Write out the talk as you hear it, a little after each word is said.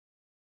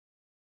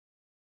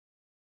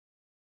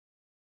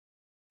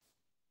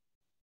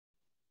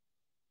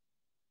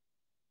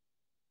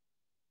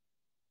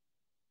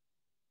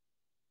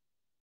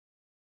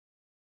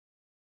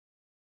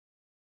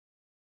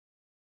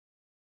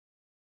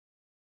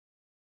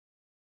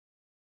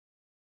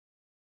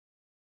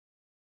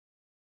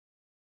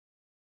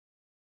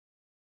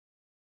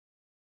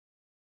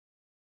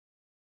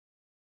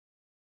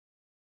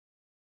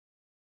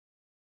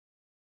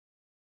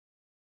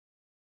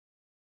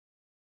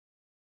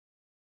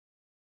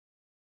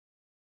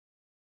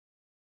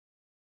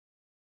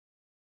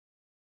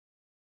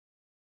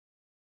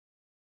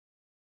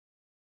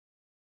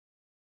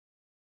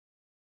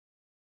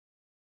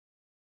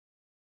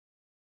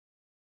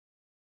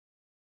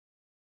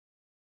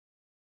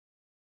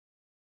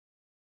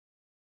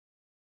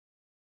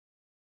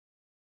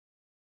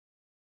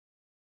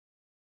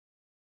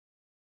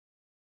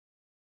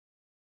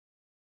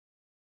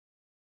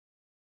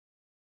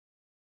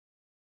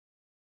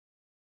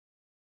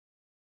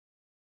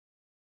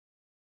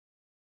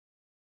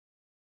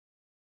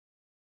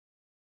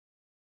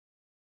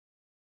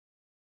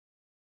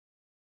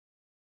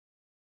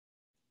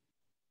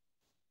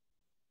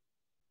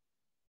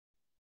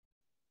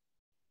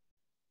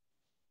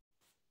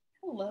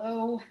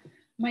Hello,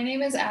 my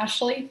name is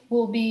Ashley.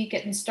 We'll be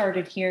getting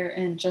started here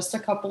in just a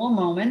couple of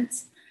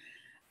moments.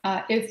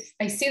 If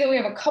I see that we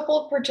have a couple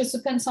of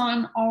participants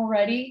on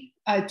already,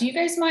 do you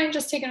guys mind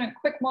just taking a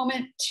quick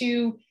moment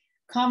to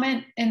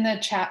comment in the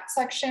chat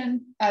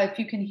section if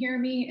you can hear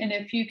me and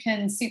if you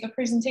can see the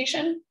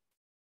presentation?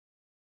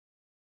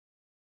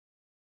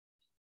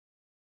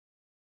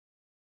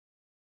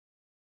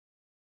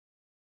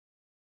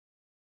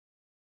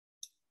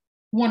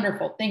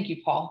 Wonderful, thank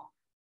you, Paul.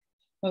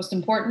 Most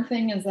important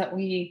thing is that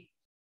we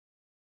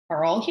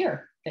are all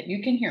here, that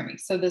you can hear me.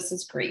 So this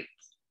is great.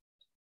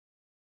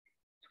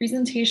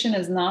 Presentation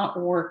is not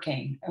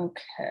working.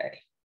 Okay.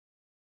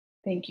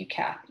 Thank you,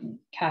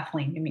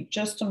 Kathleen. Give me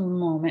just a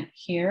moment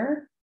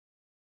here.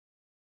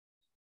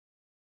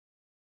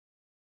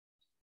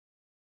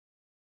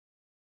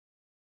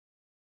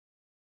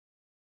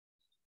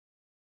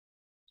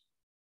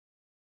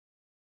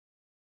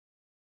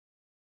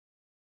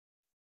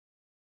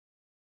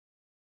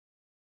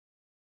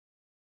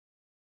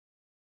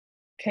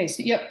 Okay,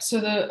 so yep,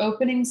 so the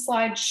opening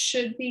slide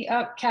should be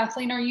up.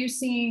 Kathleen, are you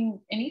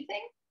seeing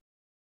anything?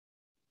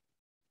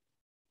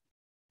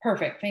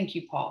 Perfect, thank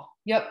you, Paul.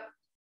 Yep.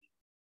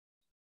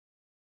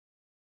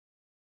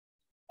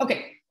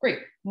 Okay, great,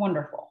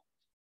 wonderful.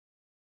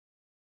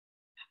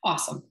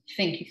 Awesome,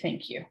 thank you,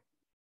 thank you.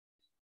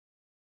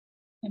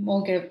 And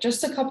we'll give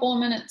just a couple of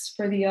minutes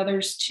for the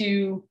others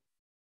to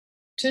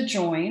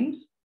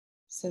join.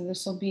 So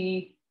this will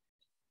be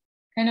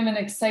kind of an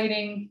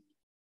exciting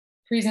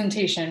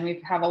presentation.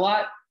 We have a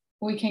lot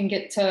we can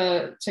get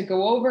to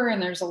go over,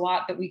 and there's a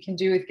lot that we can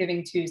do with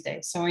Giving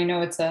Tuesday. So I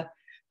know it's a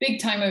big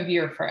time of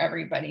year for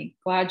everybody.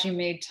 Glad you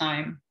made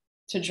time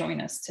to join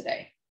us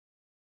today.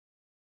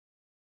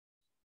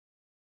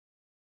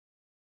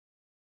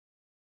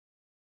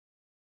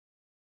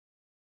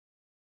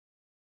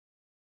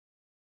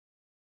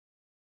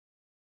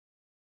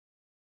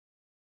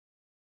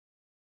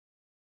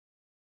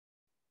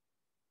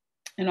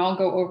 And I'll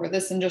go over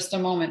this in just a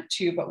moment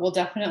too, but we'll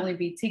definitely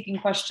be taking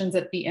questions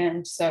at the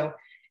end. So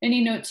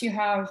any notes you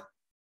have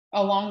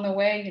along the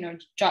way,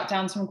 jot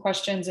down some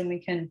questions and we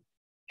can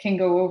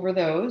go over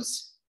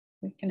those.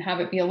 We can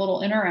have it be a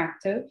little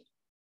interactive.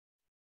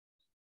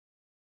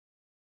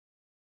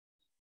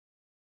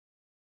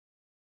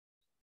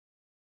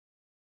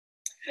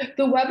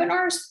 The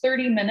webinar is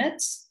 30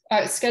 minutes,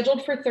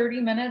 scheduled for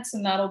 30 minutes,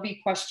 and that'll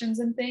be questions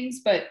and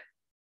things. But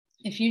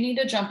if you need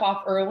to jump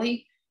off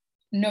early,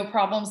 no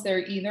problems there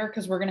either,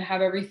 because we're going to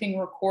have everything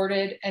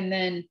recorded. And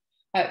then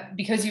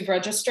because you've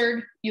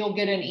registered, you'll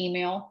get an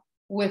email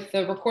with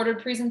the recorded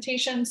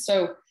presentation.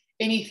 So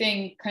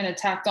anything kind of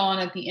tacked on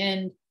at the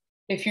end,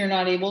 if you're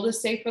not able to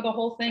stay for the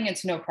whole thing,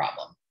 it's no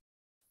problem.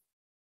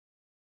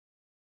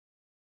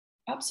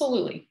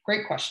 Absolutely.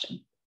 Great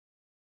question.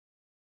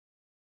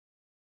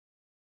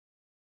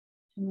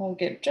 And we'll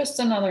give just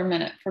another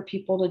minute for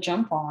people to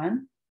jump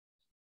on.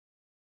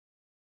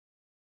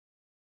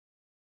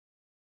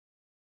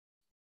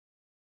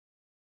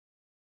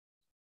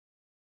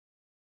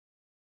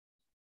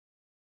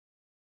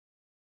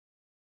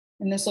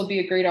 And this will be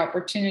a great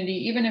opportunity,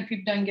 even if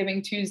you've done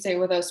Giving Tuesday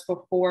with us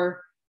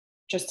before,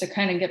 just to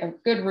kind of get a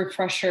good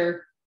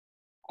refresher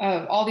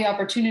of all the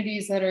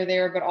opportunities that are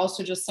there, but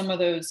also just some of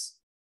those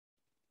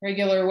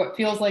regular, what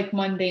feels like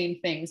mundane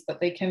things,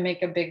 but they can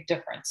make a big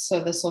difference.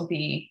 So this will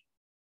be,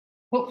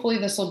 hopefully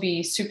this will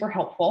be super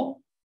helpful.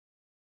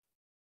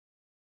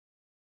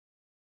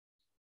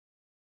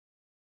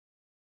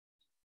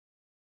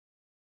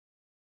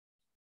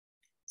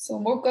 So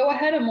we'll go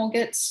ahead and we'll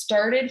get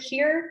started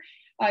here.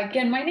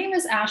 Again, my name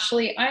is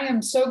Ashley. I am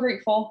so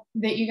grateful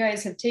that you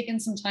guys have taken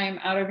some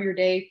time out of your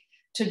day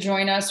to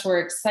join us.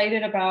 We're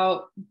excited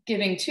about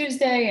Giving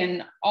Tuesday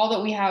and all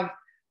that we have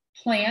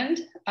planned.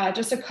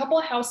 Just a couple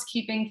of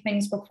housekeeping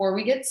things before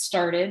we get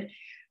started.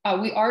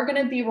 We are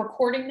going to be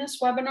recording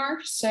this webinar.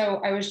 So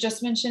I was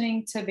just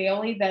mentioning to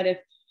Bailey that if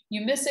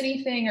you miss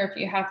anything or if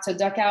you have to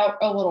duck out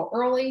a little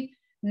early,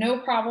 no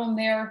problem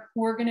there.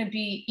 We're going to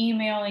be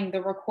emailing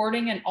the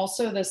recording and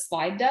also the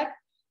slide deck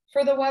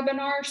for the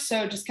webinar.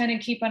 So just kind of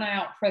keep an eye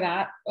out for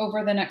that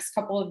over the next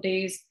couple of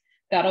days.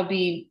 That'll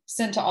be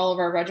sent to all of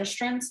our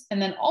registrants.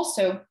 And then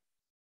also,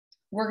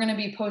 we're going to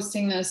be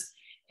posting this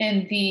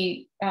in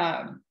the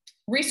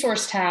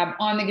resource tab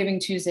on the Giving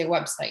Tuesday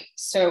website.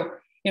 So,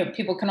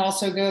 people can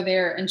also go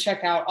there and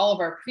check out all of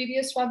our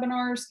previous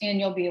webinars, and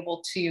you'll be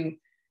able to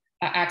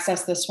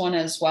access this one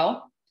as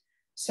well.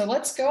 So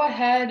let's go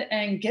ahead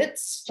and get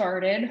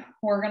started.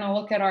 We're going to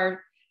look at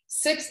our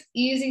 6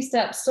 easy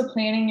steps to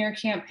planning your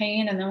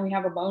campaign, and then we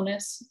have a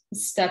bonus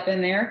step in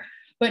there.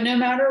 But no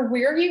matter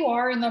where you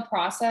are in the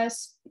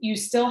process, you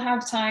still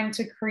have time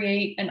to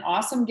create an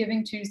awesome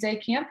Giving Tuesday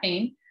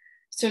campaign.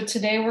 So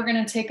today we're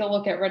going to take a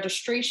look at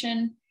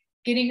registration,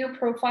 getting your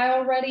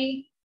profile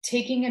ready,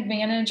 taking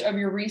advantage of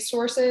your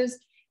resources,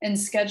 and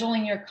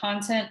scheduling your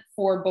content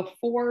for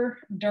before,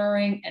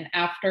 during, and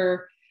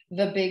after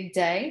the big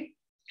day.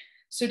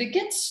 So to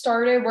get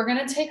started, we're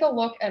going to take a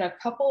look at a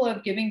couple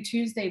of Giving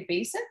Tuesday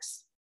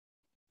basics.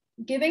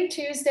 Giving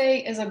Tuesday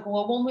is a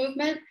global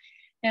movement,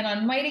 And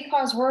on Mighty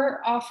Cause,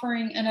 we're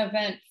offering an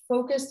event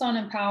focused on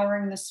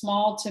empowering the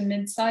small to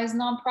mid-sized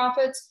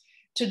nonprofits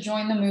to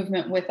join the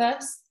movement with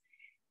us.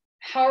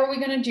 How are we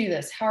going to do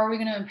this? How are we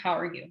going to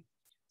empower you?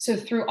 So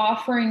through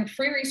offering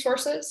free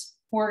resources,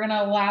 we're going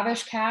to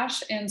lavish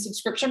cash and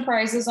subscription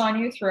prizes on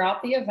you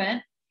throughout the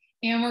event.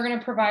 And we're going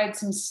to provide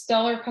some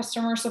stellar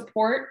customer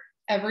support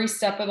every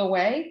step of the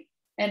way.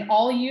 And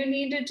all you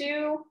need to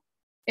do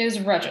is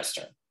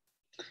register.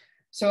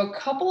 So a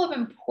couple of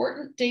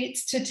important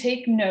dates to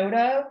take note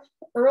of.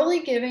 Early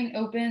giving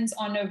opens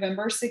on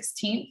November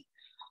 16th.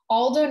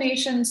 All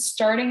donations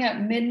starting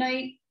at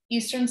midnight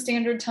Eastern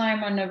Standard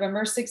Time on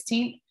November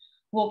 16th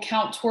will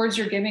count towards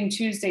your Giving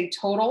Tuesday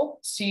total.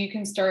 So you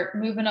can start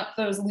moving up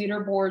those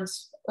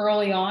leaderboards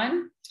early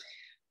on.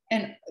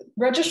 And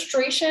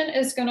registration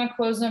is going to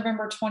close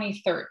November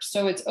 23rd.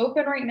 So it's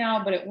open right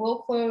now, but it will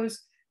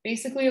close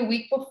basically a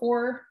week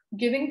before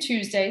Giving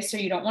Tuesday. So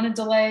you don't want to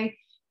delay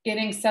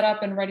getting set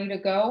up and ready to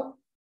go.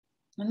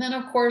 And then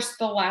of course,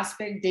 the last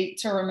big date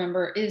to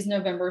remember is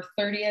November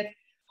 30th.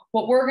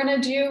 What we're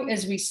going to do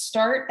is we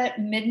start at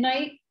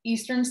midnight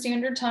Eastern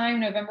Standard Time,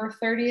 November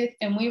 30th,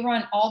 and we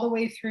run all the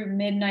way through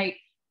midnight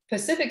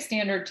Pacific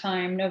Standard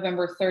Time,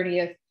 November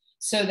 30th,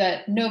 so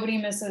that nobody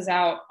misses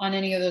out on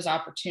any of those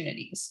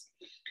opportunities.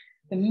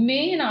 The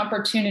main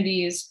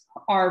opportunities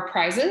are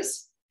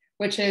prizes,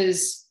 which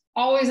is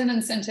always an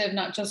incentive,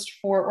 not just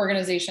for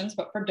organizations,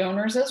 but for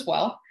donors as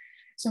well.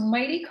 So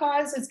Mighty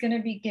Cause is going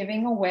to be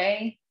giving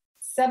away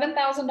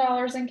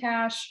 $7,000 in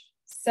cash,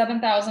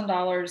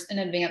 $7,000 in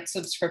advanced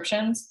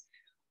subscriptions.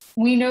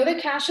 We know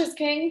that cash is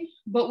king,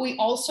 but we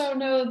also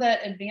know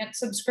that advanced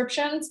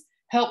subscriptions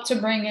help to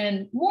bring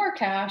in more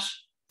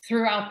cash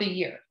throughout the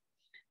year.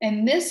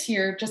 And this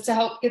year, just to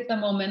help get the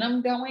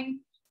momentum going,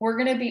 we're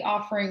going to be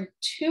offering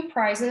 2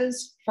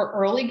 prizes for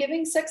early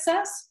giving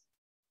success.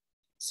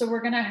 So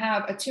we're going to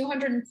have a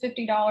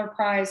 $250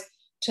 prize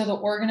to the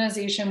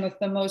organization with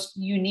the most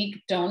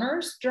unique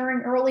donors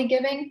during early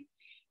giving.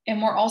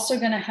 And we're also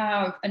going to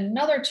have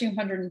another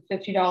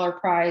 $250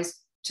 prize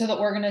to the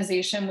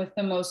organization with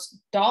the most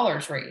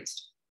dollars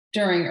raised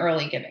during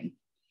early giving.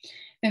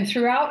 And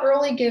throughout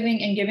early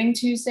giving and Giving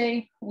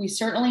Tuesday, we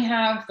certainly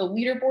have the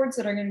leaderboards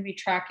that are going to be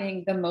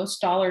tracking the most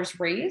dollars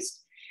raised.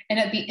 And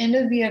at the end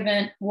of the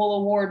event, we'll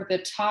award the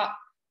top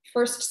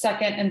first,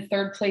 second, and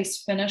third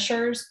place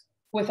finishers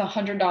with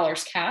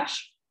 $100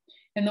 cash.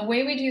 And the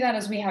way we do that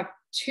is we have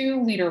 2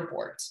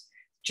 leaderboards.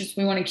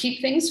 We want to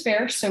keep things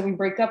fair. So we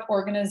break up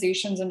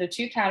organizations into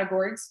 2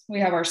 categories.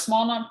 We have our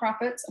small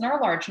nonprofits and our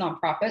large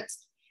nonprofits.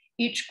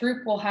 Each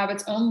group will have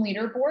its own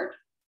leaderboard.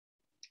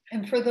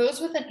 And for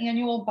those with an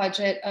annual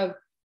budget of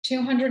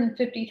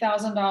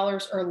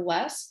 $250,000 or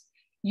less,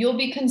 you'll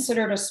be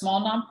considered a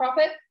small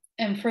nonprofit.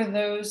 And for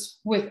those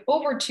with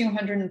over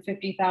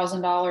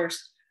 $250,000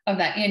 of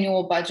that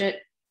annual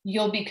budget,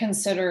 you'll be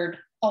considered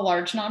a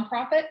large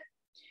nonprofit.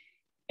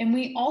 And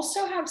we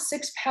also have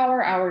 6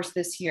 power hours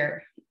this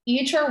year.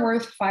 Each are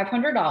worth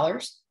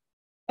 $500.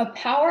 A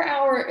power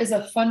hour is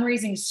a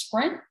fundraising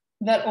sprint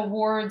that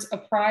awards a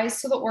prize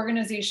to the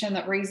organization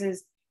that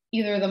raises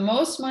either the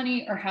most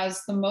money or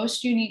has the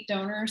most unique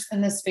donors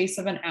in the space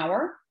of an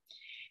hour.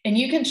 And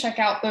you can check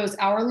out those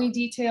hourly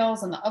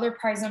details and the other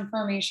prize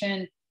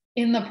information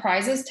in the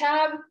prizes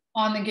tab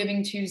on the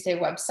Giving Tuesday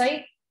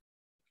website.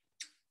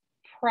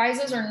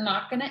 Prizes are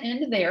not going to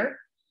end there.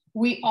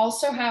 We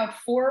also have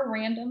 4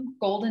 random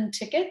golden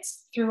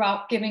tickets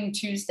throughout Giving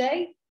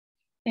Tuesday.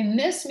 And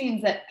this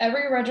means that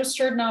every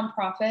registered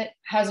nonprofit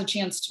has a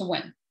chance to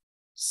win.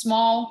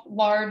 Small,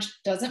 large,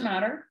 doesn't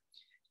matter.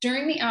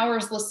 During the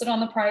hours listed on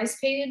the prize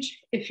page,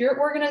 if your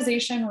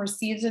organization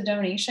receives a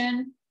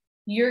donation,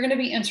 you're going to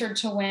be entered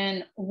to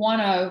win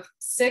one of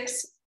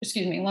 6,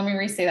 let me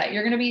restate that.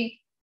 You're going to be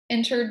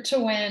entered to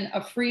win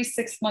a free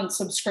 6-month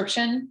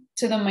subscription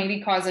to the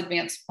Mighty Cause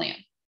Advanced Plan.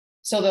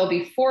 So there'll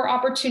be 4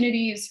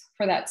 opportunities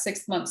for that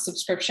 6-month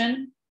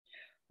subscription.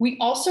 We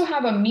also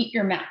have a Meet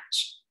Your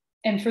Match.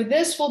 And for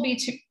this, we'll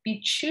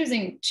be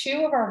choosing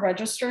 2 of our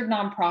registered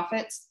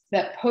nonprofits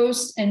that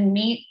post and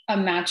meet a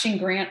matching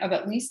grant of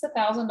at least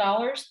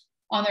 $1,000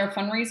 on their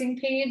fundraising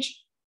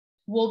page.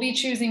 We'll be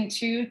choosing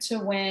 2 to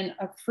win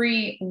a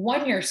free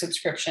 1-year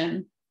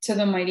subscription to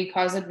the Mighty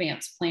Cause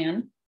Advanced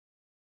Plan.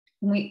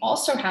 And we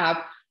also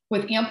have,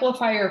 with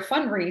Amplifier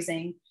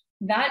Fundraising,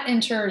 that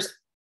enters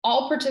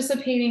all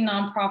participating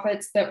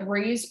nonprofits that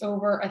raise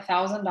over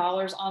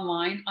 $1,000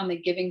 online on the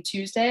Giving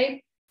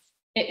Tuesday.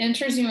 It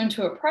enters you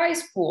into a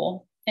prize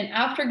pool. And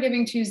after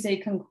Giving Tuesday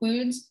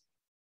concludes,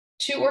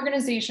 2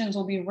 organizations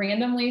will be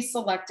randomly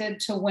selected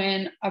to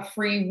win a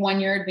free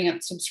 1-year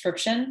advanced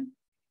subscription.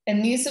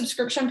 And these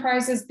subscription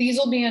prizes, these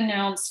will be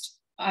announced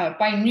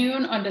by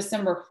noon on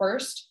December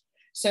 1st.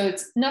 So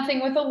it's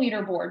nothing with a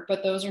leaderboard,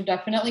 but those are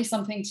definitely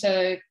something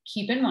to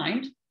keep in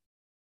mind.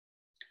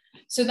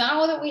 So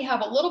now that we have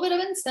a little bit of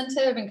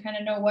incentive and kind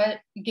of know what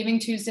Giving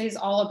Tuesday is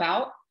all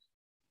about,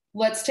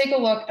 let's take a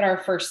look at our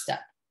first step,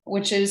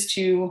 which is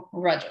to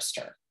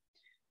register.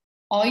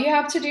 All you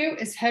have to do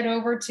is head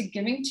over to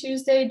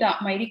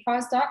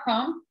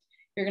givingtuesday.mightycause.com.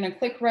 You're going to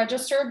click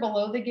register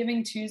below the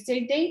Giving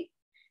Tuesday date.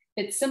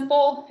 It's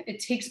simple, it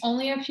takes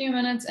only a few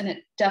minutes, and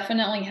it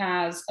definitely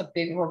has a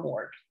big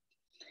reward.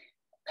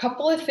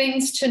 Couple of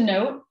things to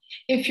note.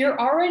 If you're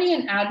already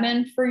an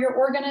admin for your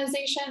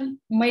organization,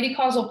 Mighty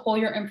Cause will pull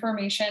your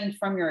information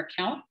from your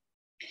account.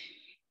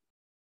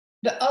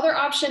 The other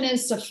option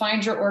is to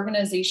find your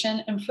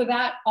organization. And for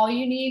that, all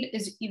you need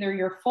is either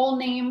your full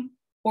name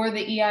or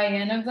the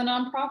EIN of the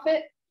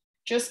nonprofit.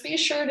 Just be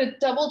sure to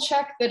double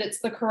check that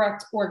it's the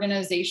correct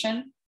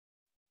organization.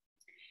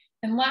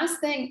 And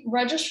last thing,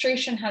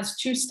 registration has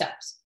 2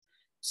 steps.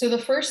 So the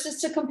first is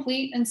to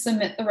complete and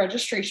submit the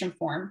registration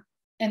form.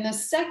 And the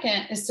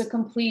second is to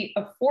complete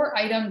a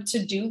 4-item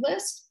to-do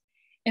list.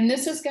 And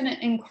this is going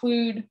to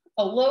include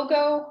a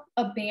logo,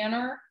 a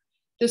banner,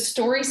 the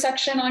story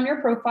section on your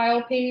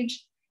profile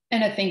page,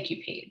 and a thank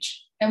you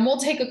page. And we'll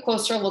take a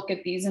closer look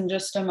at these in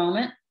just a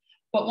moment.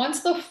 But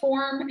once the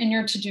form and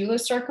your to-do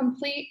list are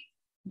complete,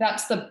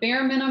 that's the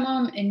bare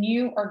minimum and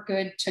you are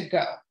good to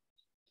go.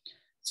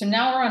 So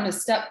now we're on to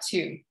step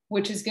 2,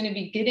 which is going to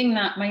be getting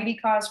that Mighty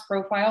Cause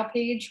profile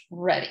page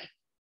ready.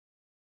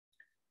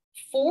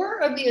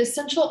 4 of the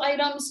essential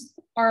items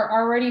are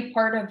already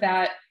part of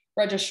that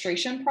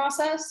registration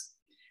process.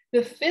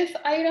 The 5th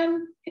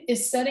item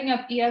is setting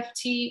up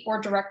EFT or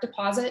direct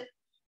deposit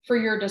for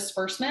your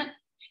disbursement.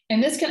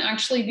 And this can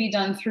actually be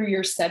done through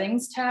your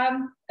settings tab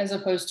as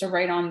opposed to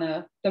right on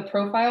the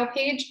profile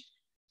page.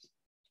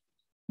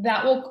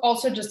 That will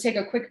also just take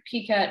a quick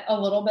peek at a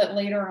little bit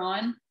later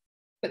on.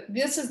 But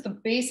this is the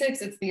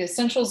basics, it's the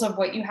essentials of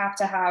what you have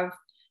to have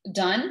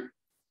done.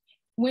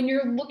 When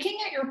you're looking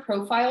at your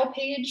profile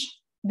page,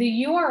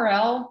 the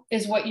URL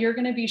is what you're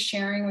going to be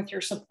sharing with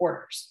your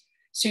supporters.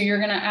 So you're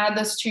going to add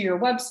this to your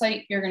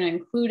website, you're going to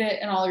include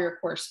it in all of your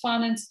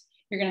correspondence,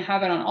 you're going to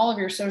have it on all of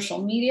your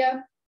social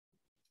media.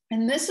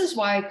 And this is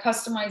why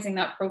customizing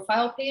that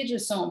profile page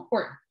is so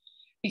important,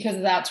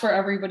 because that's where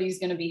everybody's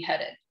going to be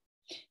headed.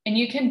 And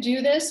you can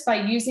do this by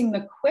using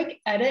the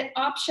quick edit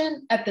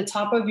option at the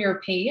top of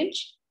your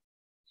page.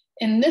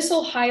 And this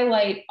will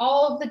highlight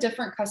all of the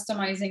different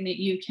customizing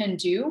that you can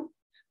do.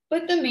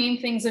 But the main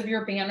things of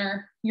your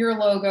banner, your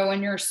logo,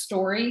 and your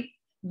story,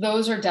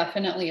 those are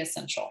definitely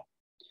essential.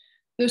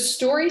 The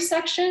story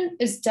section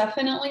is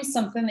definitely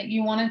something that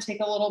you want to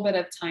take a little bit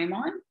of time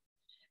on.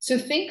 So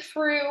think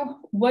through,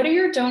 what do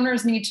your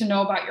donors need to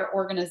know about your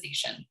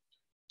organization?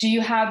 Do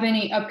you have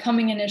any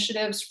upcoming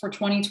initiatives for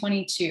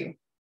 2022?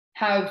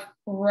 Have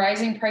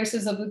rising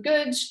prices of the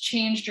goods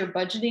changed your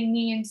budgeting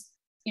needs?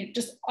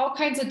 Just all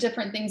kinds of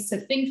different things to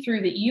think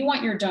through that you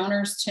want your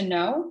donors to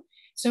know.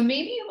 So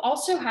maybe you've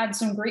also had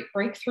some great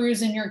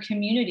breakthroughs in your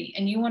community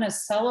and you want to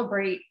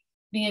celebrate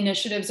the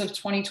initiatives of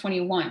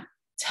 2021.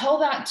 Tell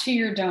that to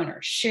your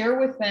donors, share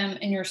with them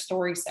in your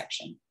story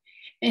section.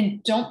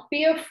 And don't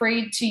be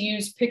afraid to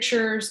use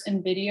pictures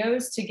and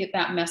videos to get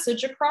that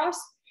message across,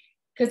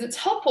 because it's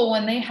helpful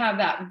when they have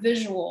that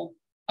visual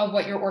of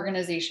what your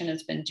organization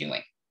has been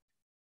doing.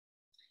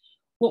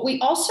 What we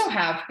also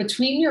have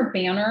between your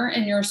banner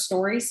and your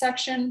story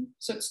section,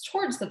 so it's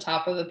towards the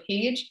top of the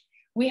page,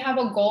 we have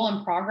a goal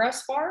and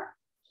progress bar.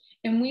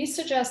 And we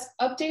suggest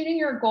updating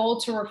your goal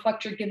to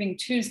reflect your Giving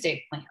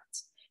Tuesday plans.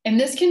 And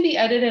this can be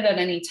edited at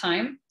any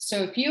time.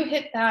 So if you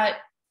hit that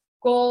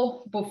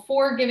goal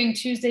before Giving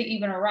Tuesday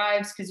even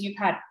arrives, because you've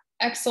had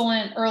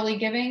excellent early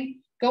giving,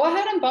 go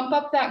ahead and bump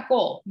up that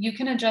goal. You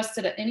can adjust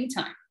it at any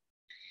time.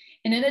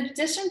 And in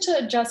addition to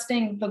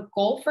adjusting the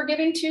goal for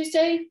Giving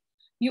Tuesday,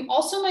 you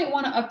also might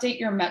want to update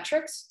your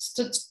metrics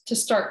to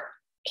start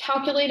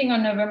calculating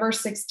on November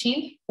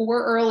 16th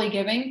for early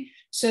giving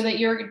so that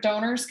your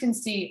donors can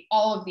see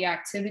all of the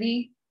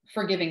activity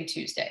for Giving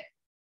Tuesday.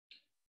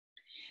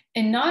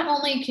 And not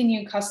only can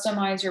you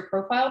customize your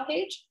profile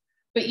page,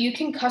 but you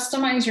can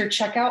customize your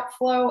checkout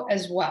flow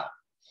as well.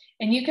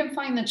 And you can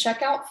find the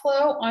checkout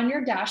flow on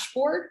your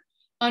dashboard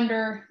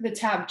under the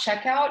tab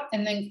Checkout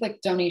and then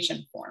click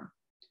Donation Form.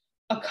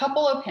 A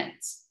couple of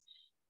hints.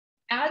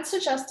 Add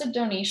suggested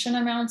donation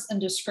amounts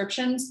and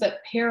descriptions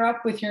that pair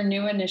up with your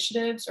new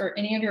initiatives or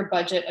any of your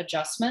budget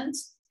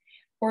adjustments.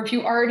 Or if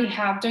you already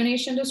have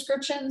donation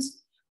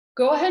descriptions,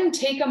 go ahead and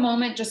take a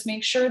moment, just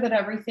make sure that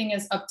everything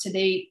is up to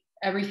date,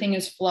 everything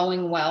is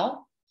flowing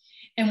well.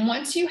 And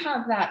once you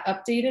have that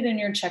updated in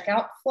your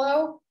checkout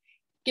flow,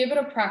 give it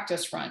a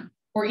practice run.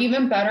 Or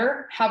even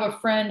better, have a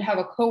friend, have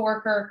a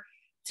coworker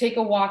take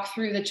a walk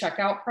through the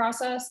checkout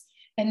process,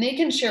 and they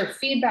can share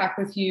feedback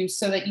with you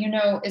so that you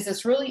know, is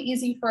this really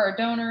easy for our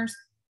donors?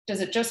 Does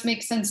it just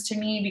make sense to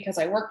me because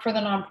I work for the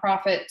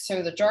nonprofit,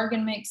 so the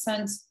jargon makes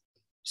sense?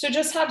 So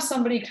just have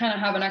somebody kind of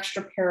have an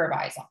extra pair of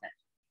eyes on it.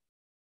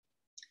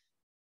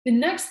 The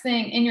next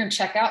thing in your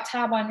checkout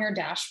tab on your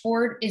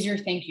dashboard is your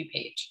thank you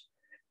page.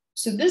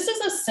 So this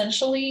is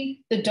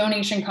essentially the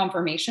donation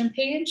confirmation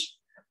page,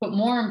 but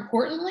more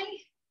importantly,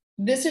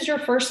 this is your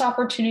first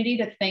opportunity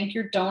to thank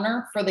your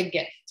donor for the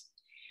gift.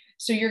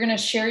 So you're going to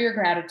share your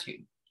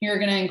gratitude. You're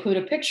going to include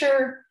a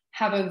picture,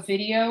 have a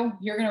video.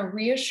 You're going to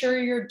reassure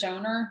your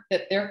donor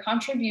that their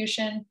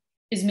contribution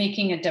is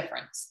making a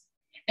difference.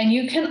 And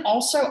you can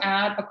also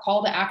add a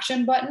call to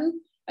action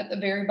button at the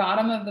very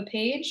bottom of the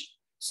page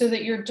so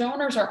that your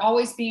donors are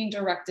always being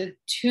directed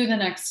to the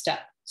next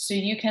step. So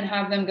you can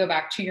have them go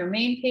back to your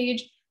main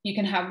page. You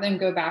can have them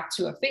go back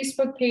to a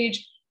Facebook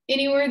page.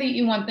 Anywhere that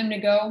you want them to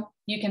go,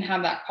 you can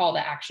have that call to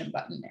action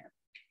button there.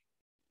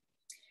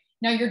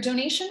 Now, your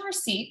donation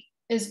receipt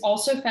is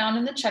also found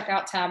in the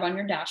checkout tab on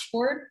your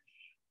dashboard.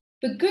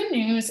 The good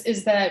news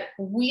is that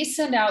we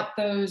send out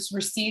those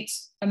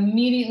receipts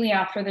immediately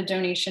after the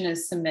donation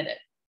is submitted.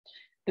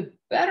 The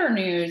better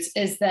news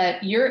is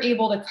that you're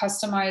able to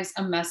customize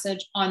a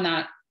message on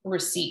that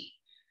receipt.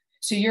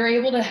 So you're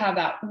able to have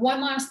that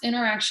one last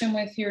interaction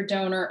with your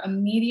donor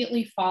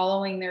immediately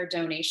following their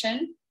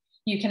donation.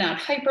 You can add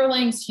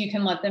hyperlinks. You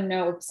can let them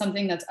know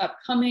something that's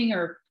upcoming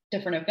or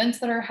different events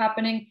that are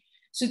happening.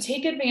 So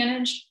take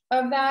advantage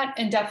of that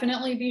and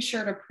definitely be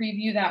sure to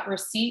preview that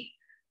receipt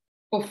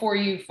before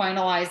you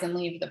finalize and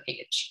leave the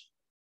page.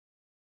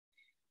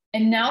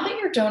 And now that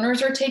your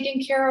donors are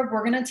taken care of,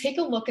 we're going to take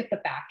a look at the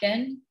back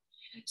end.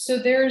 So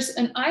there's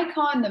an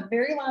icon, the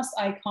very last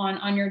icon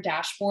on your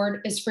dashboard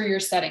is for your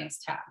settings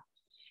tab.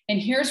 And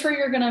here's where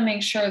you're going to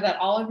make sure that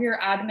all of your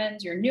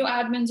admins, your new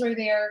admins are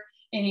there,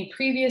 any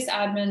previous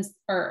admins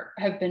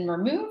have been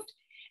removed.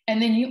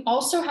 And then you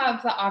also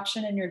have the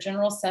option in your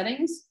general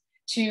settings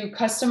to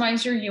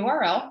customize your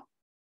URL.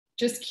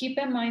 Just keep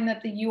in mind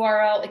that the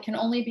URL, it can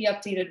only be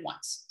updated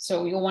once.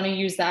 So you'll want to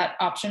use that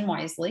option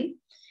wisely.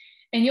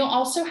 And you'll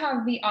also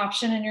have the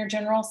option in your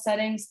general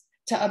settings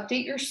to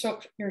update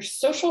your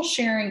social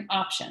sharing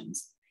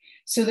options.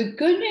 So the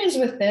good news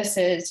with this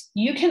is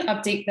you can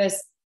update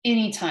this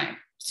anytime.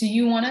 So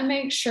you want to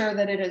make sure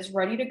that it is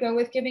ready to go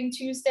with Giving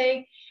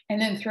Tuesday.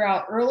 And then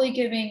throughout early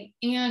giving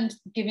and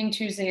Giving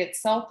Tuesday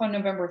itself on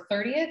November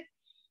 30th,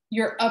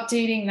 you're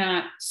updating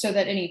that so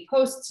that any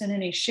posts and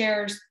any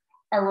shares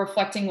are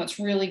reflecting what's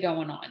really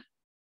going on.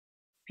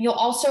 You'll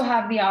also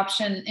have the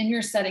option in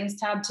your settings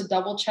tab to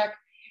double check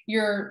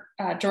your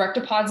direct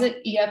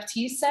deposit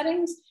EFT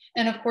settings.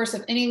 And of course,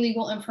 if any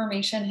legal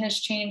information has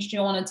changed,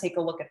 you'll want to take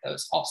a look at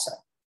those also.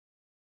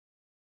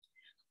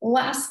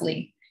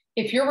 Lastly,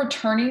 if you're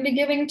returning to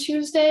Giving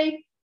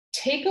Tuesday,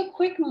 take a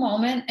quick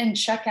moment and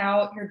check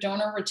out your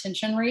donor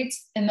retention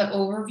rates in the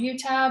overview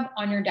tab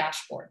on your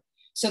dashboard.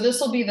 So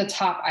this will be the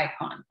top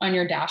icon on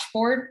your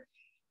dashboard.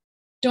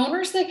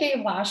 Donors that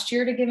gave last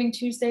year to Giving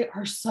Tuesday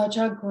are such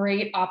a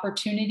great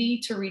opportunity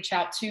to reach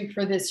out to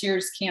for this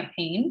year's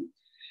campaign.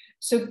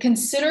 So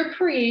consider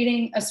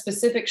creating a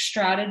specific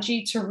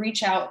strategy to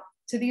reach out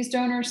to these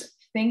donors,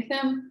 thank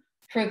them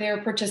for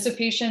their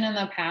participation in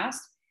the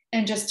past,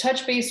 and just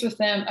touch base with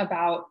them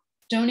about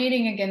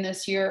donating again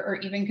this year or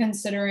even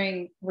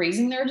considering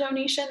raising their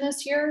donation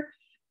this year.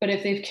 But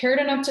if they've cared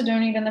enough to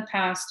donate in the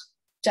past,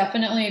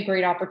 definitely a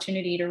great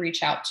opportunity to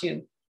reach out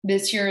to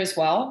this year as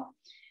well.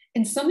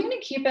 And something to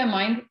keep in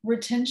mind,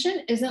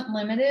 retention isn't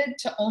limited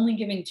to only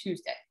Giving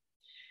Tuesday.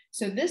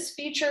 So this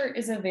feature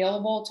is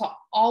available to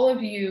all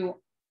of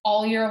you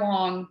all year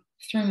long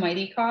through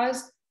Mighty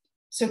Cause.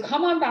 So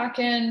come on back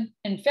in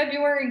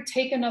February,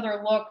 take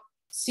another look,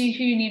 see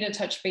who you need to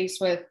touch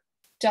base with.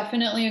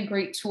 Definitely a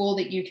great tool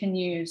that you can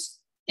use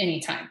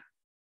anytime.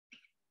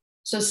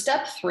 So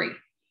step 3,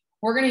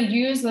 we're going to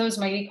use those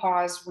Mighty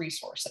Cause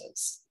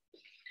resources.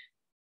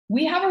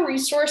 We have a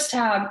resource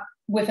tab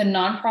with a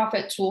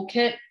nonprofit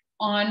toolkit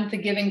on the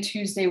Giving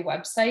Tuesday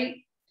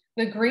website.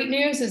 The great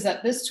news is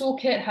that this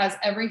toolkit has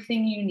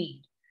everything you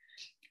need.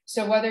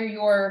 So whether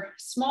you're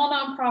small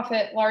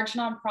nonprofit, large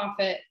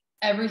nonprofit,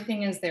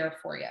 everything is there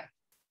for you.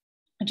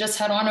 Just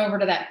head on over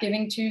to that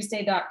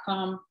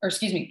givingtuesday.com, or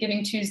excuse me,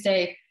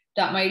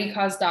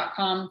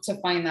 givingtuesday.mightycause.com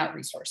to find that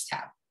resource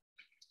tab.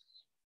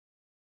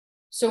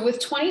 So with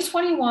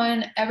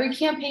 2021, every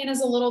campaign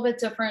is a little bit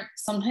different.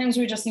 Sometimes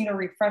we just need a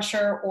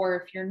refresher, or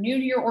if you're new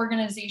to your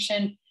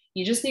organization,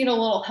 you just need a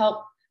little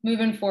help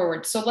moving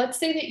forward. So let's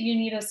say that you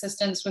need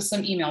assistance with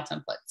some email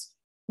templates.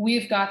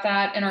 We've got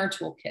that in our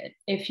toolkit.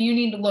 If you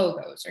need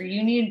logos or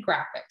you need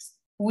graphics,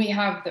 we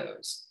have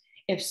those.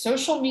 If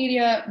social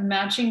media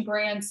matching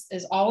brands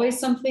is always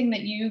something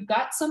that you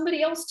got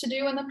somebody else to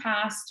do in the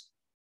past,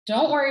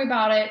 don't worry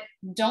about it.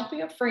 Don't be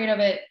afraid of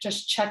it.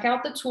 Just check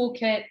out the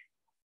toolkit.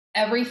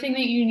 Everything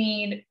that you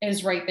need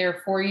is right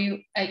there for you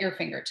at your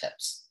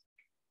fingertips.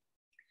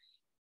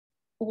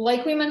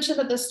 Like we mentioned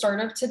at the start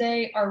of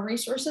today, our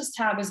resources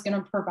tab is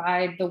going to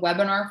provide the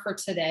webinar for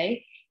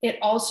today. It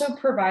also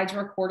provides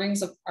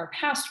recordings of our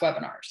past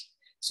webinars.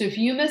 So if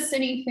you miss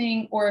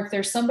anything, or if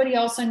there's somebody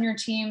else on your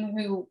team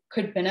who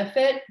could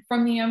benefit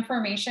from the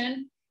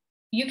information,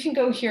 you can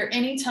go here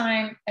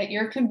anytime at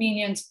your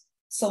convenience,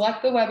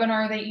 select the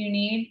webinar that you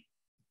need,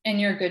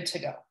 and you're good to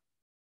go.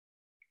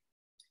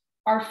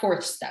 Our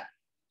 4th step.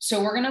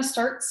 So we're going to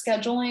start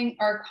scheduling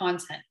our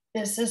content.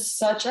 This is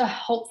such a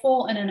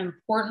helpful and an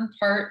important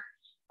part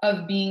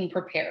of being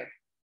prepared.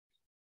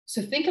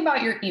 So think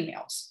about your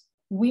emails.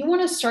 We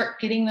want to start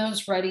getting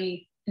those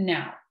ready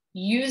now.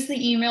 Use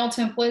the email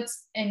templates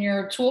in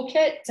your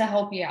toolkit to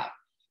help you out.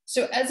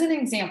 So as an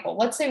example,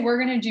 let's say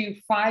we're going to do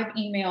 5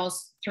 emails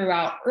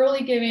throughout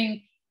early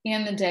giving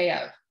and the day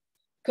of.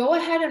 go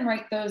ahead and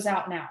write those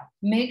out now.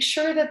 Make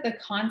sure that the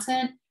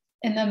content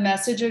and the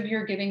message of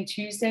your Giving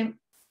Tuesday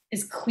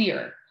is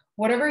clear.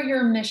 Whatever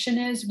your mission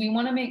is, we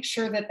want to make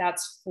sure that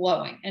that's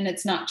flowing and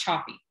it's not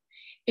choppy.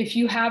 If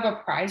you have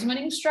a prize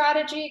winning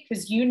strategy,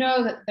 because you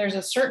know that there's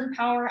a certain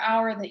power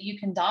hour that you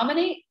can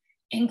dominate,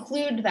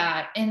 include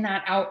that in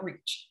that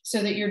outreach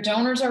so that your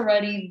donors are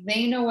ready.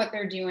 They know what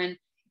they're doing.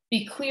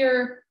 Be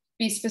clear,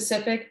 be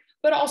specific,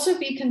 but also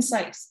be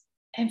concise.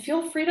 And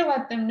feel free to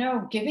let them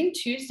know Giving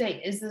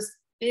Tuesday is this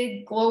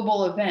big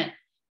global event,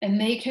 and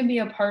they can be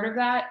a part of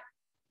that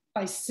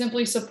by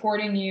simply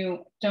supporting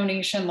you,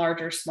 donation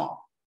large or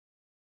small.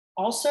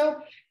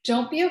 Also,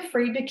 don't be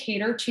afraid to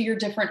cater to your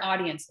different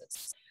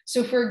audiences.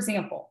 So for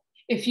example,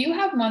 if you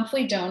have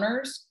monthly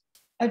donors,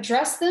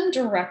 address them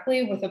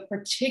directly with a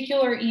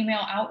particular email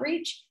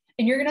outreach,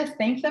 and you're going to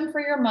thank them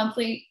for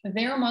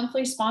their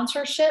monthly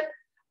sponsorship,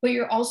 but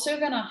you're also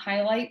going to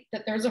highlight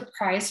that there's a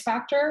prize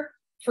factor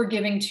for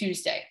Giving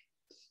Tuesday.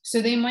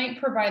 So they might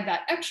provide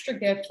that extra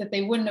gift that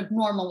they wouldn't have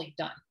normally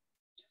done.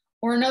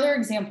 Or another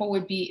example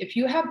would be if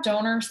you have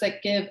donors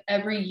that give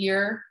every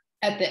year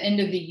at the end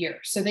of the year.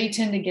 So they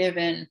tend to give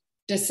in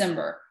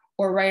December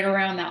or right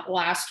around that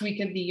last week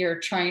of the year,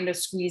 trying to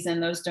squeeze in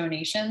those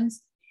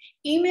donations.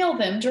 Email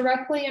them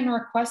directly and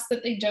request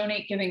that they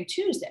donate Giving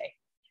Tuesday.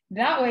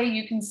 That way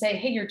you can say,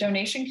 hey, your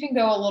donation can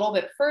go a little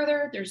bit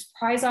further. There's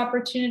prize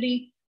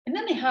opportunity, and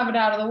then they have it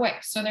out of the way.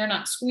 So they're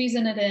not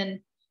squeezing it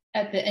in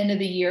at the end of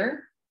the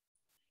year.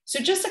 So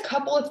just a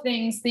couple of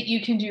things that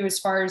you can do as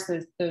far as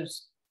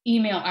those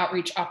email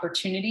outreach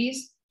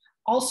opportunities.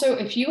 Also,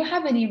 if you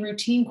have any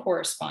routine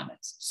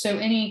correspondence, so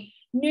any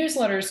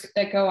newsletters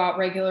that go out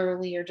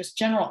regularly or just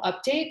general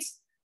updates,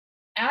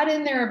 add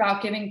in there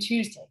about Giving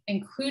Tuesday.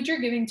 Include your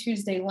Giving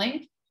Tuesday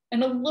link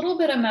and a little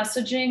bit of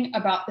messaging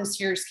about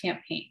this year's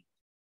campaign.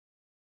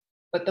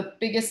 But the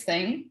biggest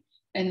thing,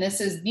 and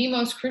this is the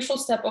most crucial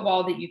step of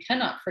all that you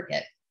cannot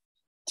forget,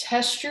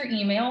 test your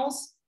emails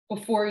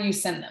before you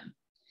send them.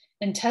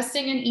 And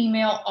testing an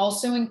email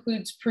also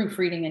includes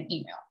proofreading an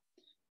email.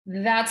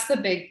 That's the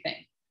big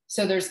thing.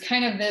 So there's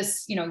kind of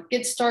this,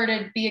 get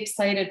started, be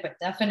excited, but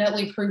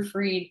definitely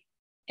proofread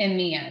in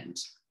the end.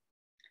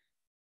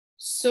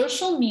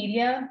 Social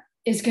media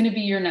is going to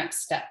be your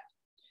next step.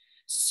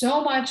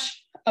 So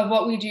much of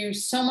what we do,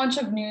 so much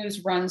of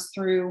news runs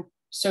through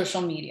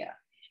social media.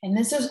 And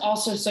this is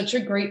also such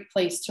a great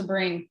place to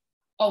bring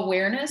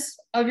awareness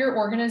of your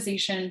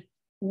organization,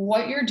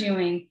 what you're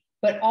doing,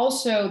 but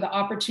also the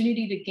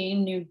opportunity to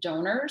gain new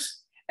donors.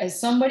 As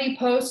somebody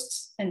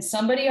posts and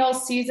somebody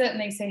else sees it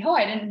and they say, oh,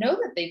 I didn't know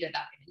that they did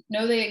that. I didn't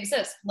know they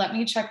exist. Let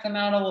me check them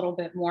out a little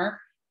bit more.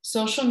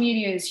 Social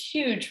media is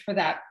huge for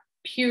that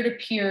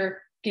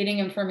peer-to-peer getting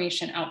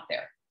information out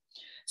there.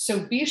 So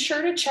be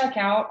sure to check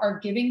out our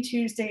Giving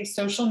Tuesday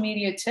social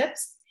media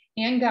tips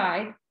and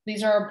guide.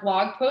 These are our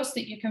blog posts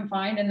that you can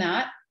find in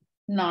that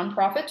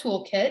nonprofit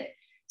toolkit.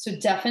 So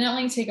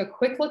definitely take a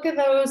quick look at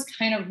those,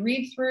 kind of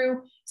read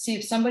through, see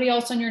if somebody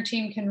else on your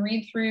team can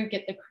read through,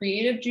 get the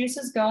creative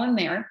juices going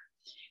there.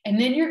 And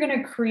then you're going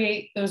to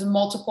create those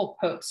multiple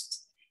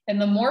posts.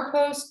 And the more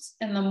posts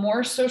and the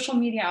more social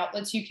media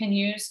outlets you can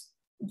use,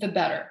 the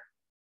better.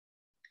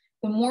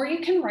 The more you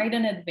can write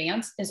in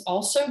advance is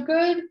also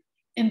good.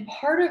 And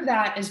part of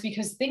that is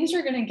because things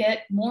are going to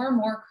get more and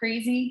more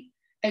crazy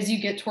as you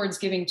get towards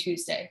Giving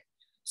Tuesday.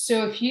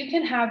 So if you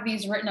can have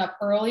these written up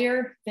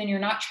earlier, then you're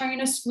not trying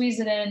to squeeze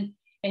it in,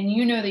 and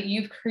you know that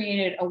you've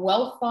created a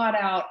well thought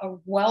out, a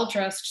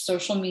well-dressed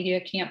social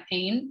media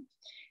campaign.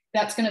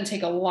 That's going to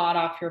take a lot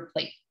off your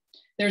plate.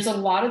 There's a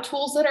lot of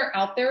tools that are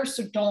out there,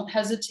 so don't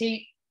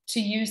hesitate to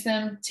use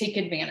them. Take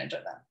advantage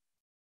of them.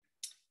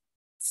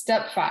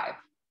 Step 5,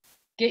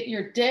 get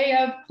your day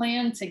of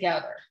plan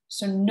together.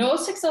 So no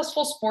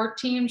successful sport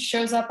team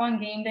shows up on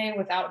game day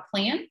without a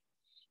plan,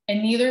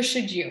 and neither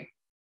should you.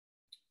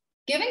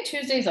 Giving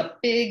Tuesday is a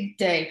big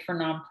day for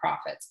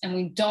nonprofits, and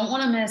we don't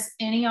want to miss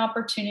any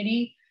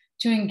opportunity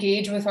to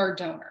engage with our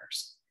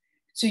donors.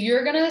 So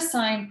you're going to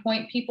assign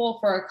point people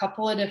for a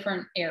couple of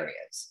different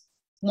areas.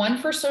 One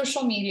for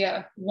social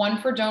media,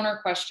 one for donor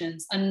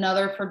questions,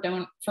 another for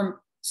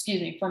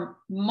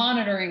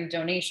monitoring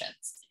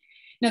donations.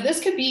 Now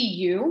this could be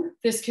you,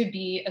 this could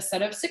be a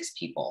set of 6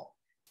 people.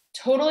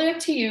 Totally up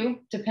to you,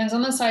 depends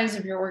on the size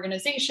of your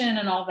organization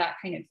and all that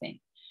kind of thing.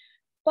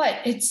 But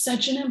it's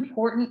such an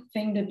important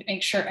thing to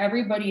make sure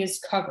everybody is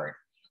covered.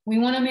 We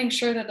want to make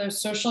sure that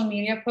those social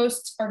media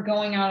posts are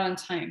going out on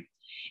time.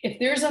 If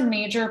there's a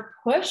major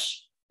push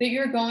that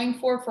you're going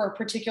for a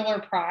particular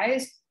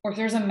prize, or if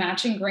there's a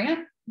matching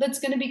grant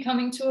that's going to be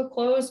coming to a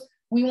close,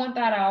 we want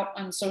that out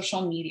on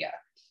social media.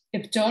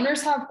 If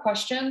donors have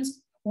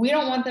questions, we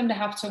don't want them to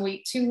have to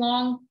wait too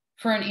long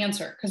for an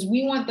answer, because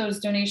we want those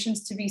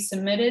donations to be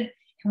submitted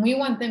and we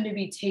want them to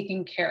be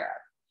taken care of.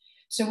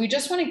 So we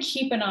just want to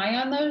keep an eye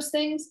on those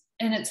things,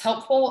 and it's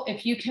helpful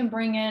if you can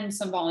bring in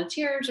some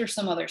volunteers or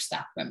some other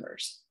staff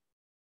members.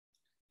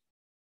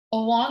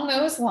 Along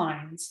those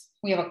lines,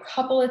 we have a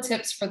couple of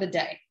tips for the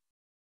day.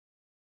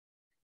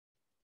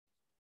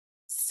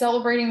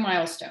 celebrating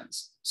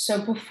milestones.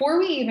 So before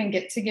we even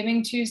get to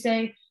Giving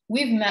Tuesday,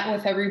 we've met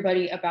with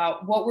everybody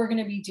about what we're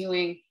going to be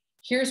doing.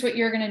 Here's what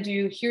you're going to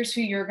do. Here's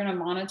who you're going to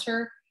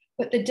monitor.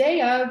 But the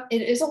day of,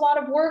 it is a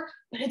lot of work,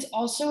 but it's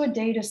also a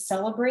day to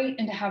celebrate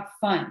and to have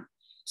fun.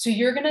 So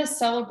you're going to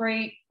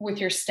celebrate with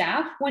your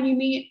staff when you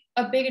meet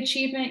a big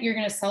achievement. You're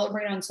going to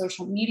celebrate on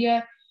social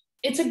media.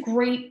 It's a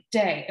great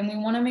day, and we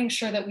want to make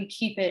sure that we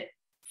keep it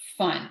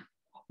fun.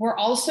 We're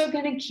also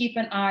going to keep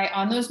an eye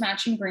on those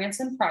matching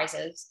grants and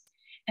prizes.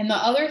 And the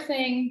other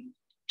thing,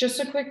 just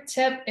a quick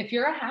tip, if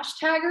you're a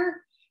hashtagger,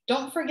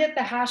 don't forget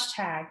the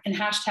hashtag and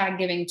hashtag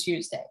Giving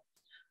Tuesday.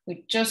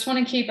 We just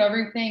want to keep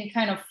everything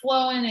kind of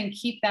flowing and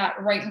keep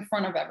that right in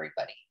front of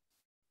everybody.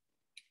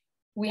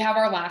 We have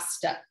our last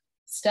step.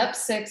 Step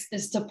 6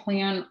 is to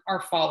plan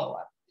our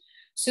follow-up.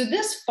 So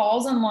this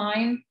falls in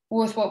line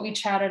with what we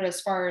chatted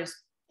as far as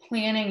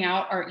planning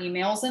out our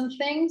emails and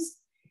things.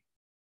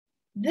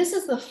 This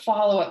is the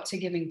follow-up to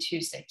Giving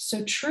Tuesday.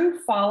 So true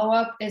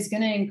follow-up is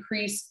going to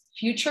increase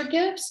future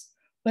gifts,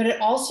 but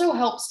it also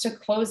helps to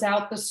close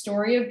out the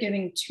story of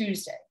Giving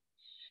Tuesday.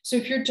 So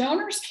if your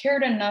donors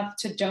cared enough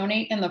to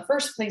donate in the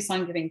first place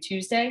on Giving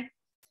Tuesday,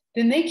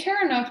 then they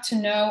care enough to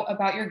know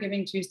about your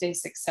Giving Tuesday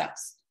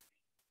success.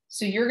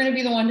 So you're going to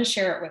be the one to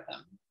share it with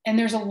them. And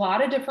there's a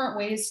lot of different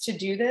ways to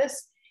do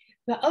this.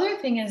 The other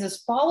thing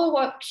is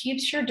follow-up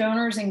keeps your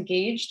donors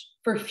engaged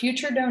for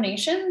future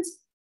donations,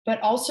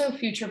 but also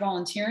future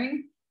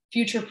volunteering,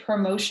 future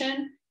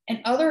promotion,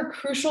 and other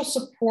crucial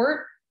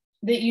support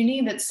that you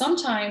need that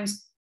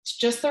sometimes it's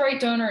just the right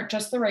donor at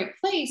just the right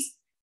place,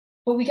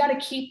 but we got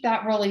to keep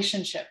that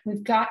relationship.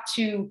 We've got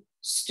to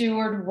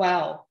steward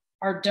well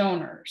our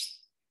donors.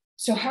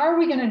 So how are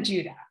we going to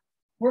do that?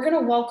 We're going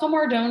to welcome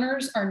our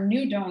donors, our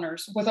new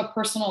donors, with a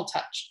personal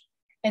touch.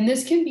 And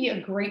this can be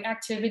a great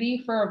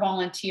activity for a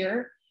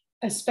volunteer,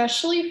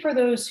 especially for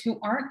those who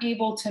aren't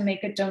able to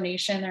make a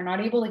donation. They're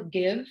not able to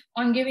give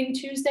on Giving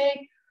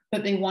Tuesday,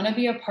 but they want to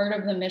be a part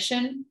of the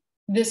mission.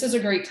 This is a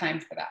great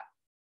time for that.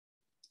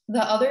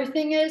 The other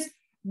thing is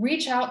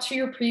reach out to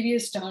your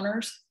previous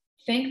donors,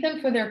 thank them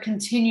for their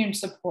continued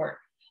support.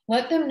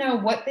 Let them know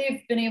what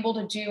they've been able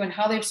to do and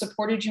how they've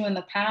supported you in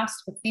the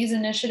past with these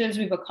initiatives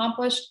we've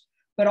accomplished,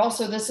 but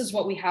also this is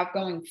what we have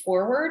going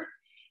forward.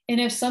 And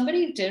if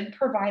somebody did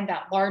provide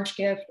that large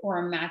gift or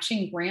a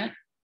matching grant,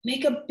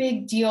 make a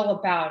big deal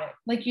about it.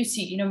 Like you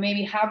see,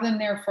 maybe have them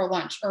there for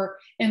lunch or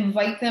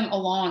invite them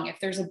along if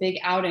there's a big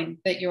outing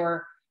that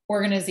your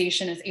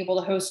organization is able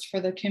to host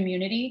for the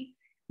community.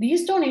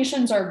 These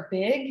donations are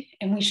big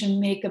and we should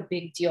make a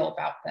big deal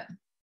about them.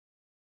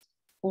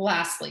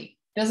 Lastly,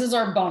 this is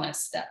our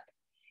bonus step.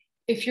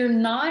 If you're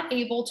not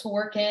able to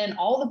work in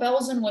all the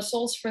bells and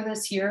whistles for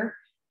this year,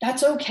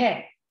 that's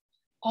okay.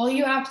 All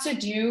you have to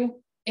do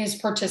is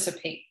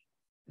participate.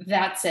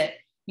 That's it.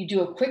 You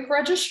do a quick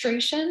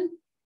registration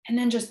and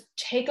then just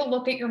take a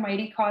look at your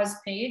Mighty Cause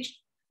page.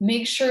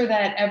 Make sure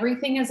that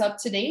everything is up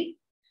to date.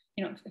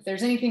 If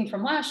there's anything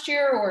from last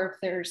year or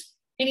if there's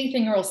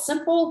anything real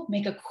simple,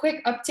 make a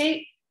quick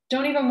update.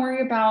 Don't even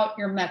worry about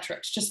your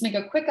metrics. Just make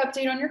a quick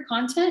update on your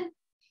content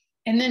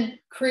and then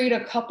create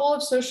a couple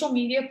of social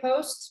media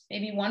posts,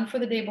 maybe one for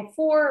the day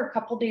before, a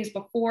couple days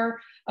before,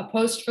 a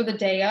post for the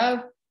day of.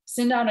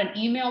 Send out an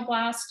email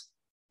blast,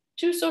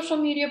 2 social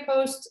media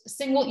posts, a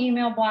single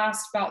email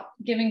blast about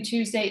Giving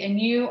Tuesday, and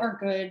you are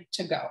good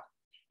to go.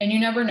 And you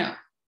never know.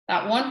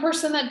 That one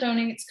person that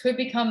donates could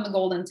become the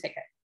golden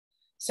ticket.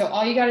 So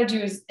all you got to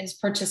do is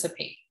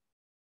participate.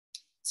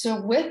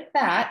 So with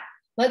that,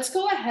 let's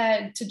go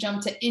ahead to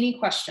jump to any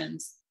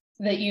questions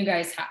that you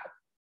guys have.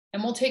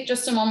 And we'll take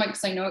just a moment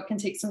because I know it can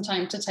take some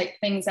time to type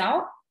things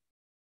out.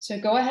 So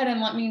go ahead and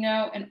let me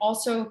know. And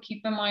also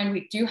keep in mind,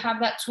 we do have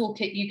that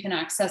toolkit you can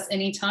access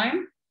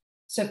anytime.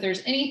 So if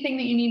there's anything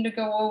that you need to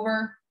go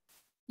over,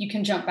 you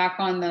can jump back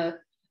on the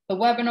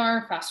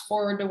webinar, fast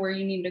forward to where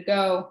you need to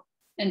go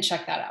and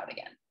check that out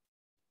again.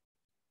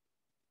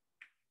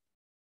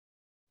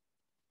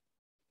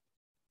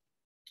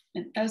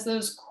 And as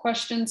those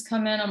questions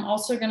come in, I'm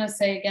also going to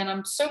say again,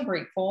 I'm so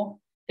grateful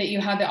that you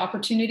had the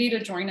opportunity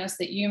to join us,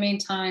 that you made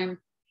time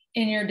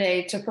in your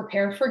day to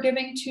prepare for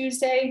Giving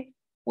Tuesday.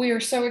 We are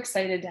so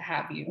excited to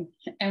have you.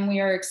 And we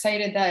are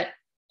excited that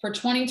for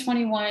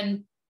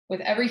 2021,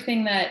 with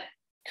everything that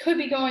could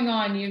be going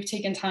on, you've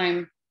taken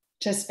time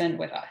to spend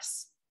with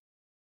us.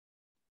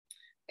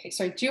 Okay,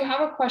 so I do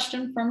have a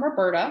question from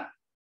Roberta.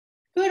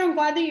 Good, I'm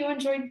glad that you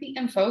enjoyed the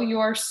info. You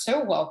are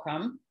so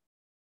welcome.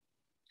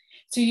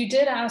 So you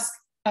did ask,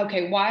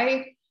 okay,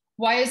 why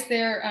is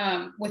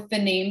there with the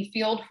name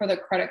field for the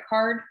credit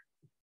card?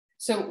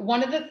 So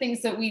one of the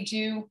things that we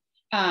do,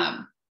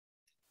 or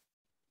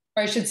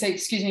I should say,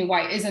 excuse me,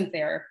 why isn't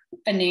there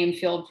a name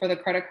field for the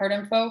credit card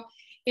info?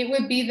 It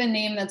would be the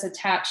name that's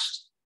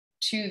attached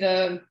to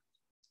the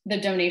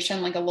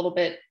donation, like a little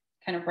bit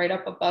kind of right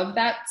up above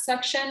that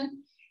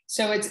section.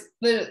 So it's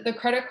the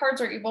credit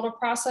cards are able to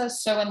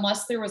process. So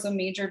unless there was a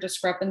major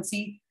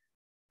discrepancy,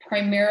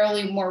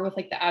 primarily more with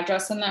like the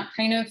address and that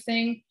kind of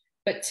thing,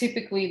 but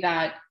typically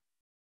that,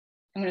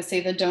 I'm going to say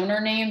the donor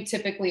name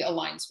typically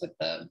aligns with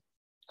the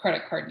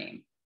credit card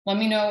name. Let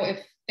me know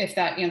if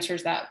that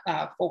answers that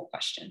full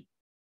question.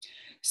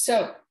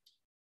 So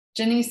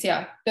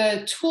Janicia,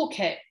 the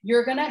toolkit,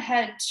 you're gonna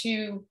head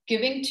to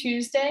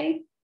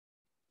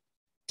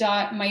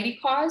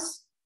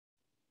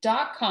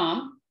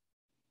givingtuesday.mightycause.com.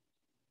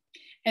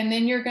 And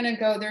then you're gonna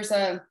go, there's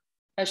a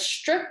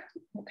strip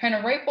kind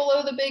of right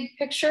below the big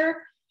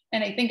picture.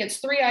 And I think it's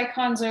 3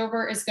 icons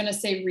over, is gonna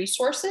say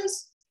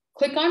resources.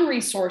 Click on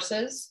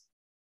resources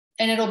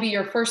and it'll be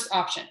your first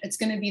option. It's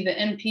gonna be the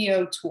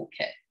NPO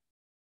toolkit.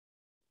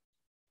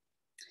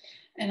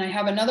 And I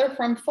have another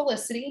from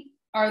Felicity.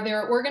 Are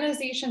there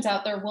organizations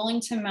out there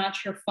willing to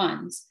match your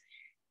funds?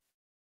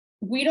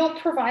 We don't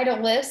provide a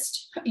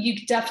list.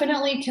 You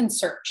definitely can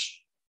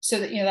search. So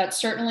that, that's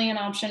certainly an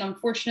option.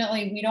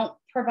 Unfortunately, we don't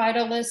provide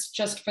a list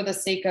just for the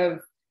sake of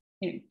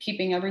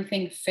keeping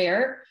everything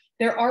fair.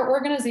 There are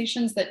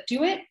organizations that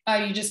do it.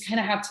 You just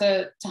kind of have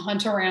to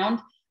hunt around,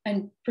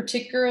 and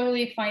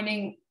particularly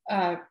finding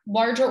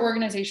larger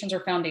organizations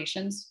or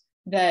foundations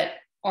that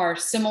are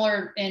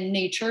similar in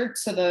nature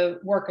to the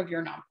work of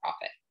your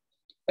nonprofit.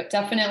 But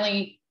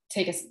definitely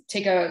take a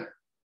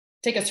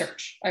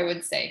search, I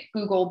would say.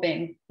 Google,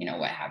 Bing,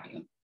 what have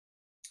you.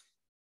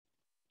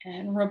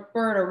 And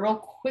Roberta, real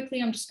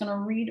quickly, I'm just going to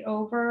read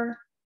over.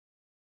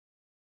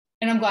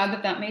 And I'm glad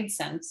that that made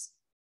sense.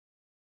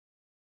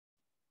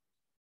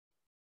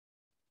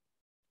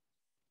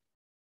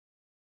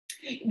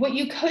 What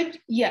you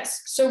could,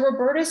 yes. So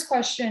Roberta's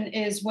question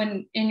is,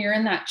 when you're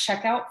in that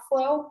checkout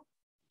flow,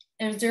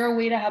 is there a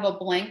way to have a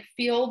blank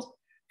field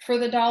for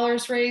the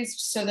dollars raised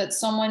so that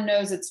someone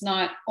knows it's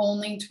not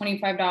only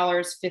 $25,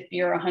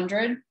 $50, or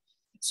 $100?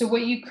 So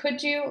what you could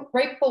do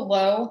right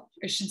below,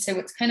 I should say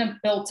what's kind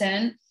of built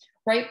in,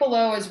 right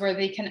below is where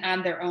they can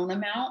add their own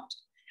amount.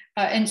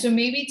 And so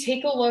maybe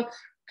take a look,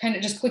 kind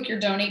of just click your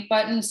donate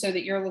button so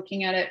that you're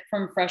looking at it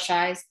from fresh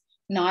eyes,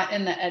 not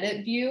in the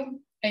edit view.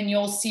 And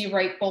you'll see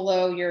right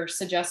below your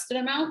suggested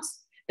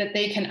amounts that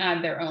they can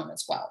add their own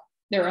as well,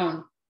 their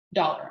own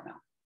dollar amount.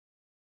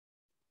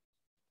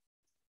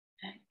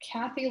 And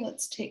Kathy,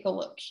 let's take a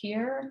look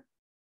here.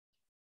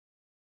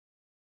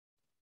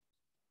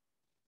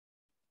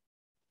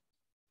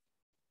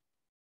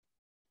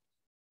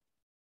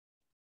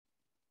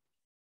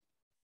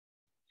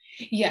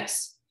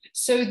 Yes.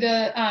 So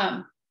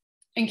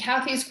in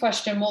Kathy's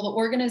question, will the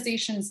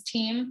organization's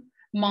team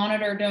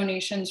monitor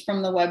donations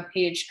from the web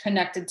page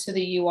connected to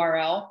the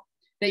URL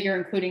that you're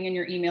including in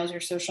your emails,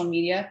 your social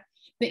media?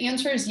 The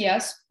answer is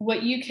yes.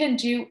 What you can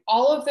do,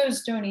 all of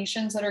those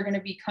donations that are going to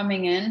be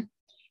coming in,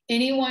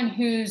 anyone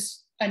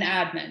who's an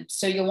admin,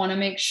 so you'll want to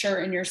make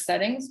sure in your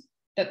settings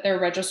that they're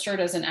registered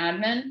as an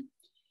admin,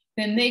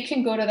 then they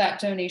can go to that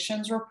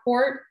donations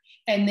report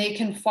and they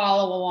can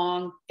follow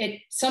along.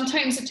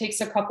 Sometimes it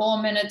takes a couple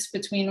of minutes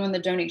between when the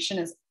donation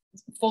is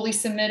fully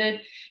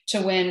submitted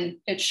to when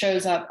it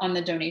shows up on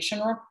the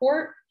donation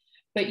report,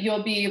 but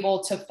you'll be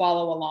able to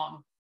follow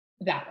along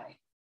that way.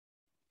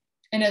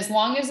 And as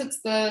long as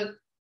they're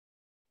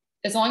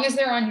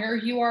on your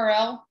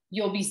URL,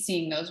 you'll be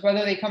seeing those,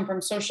 whether they come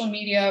from social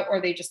media or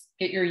they just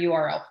get your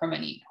URL from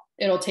an email.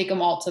 It'll take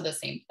them all to the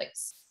same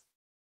place.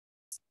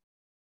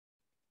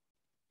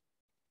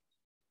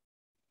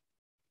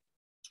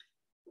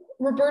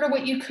 Roberta,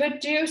 what you could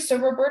do, so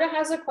Roberta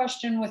has a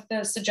question with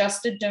the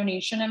suggested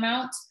donation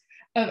amounts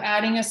of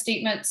adding a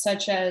statement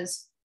such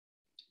as,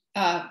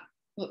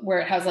 where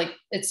it has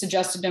it's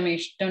suggested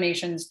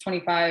donations,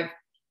 25,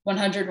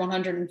 100,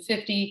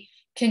 150.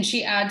 Can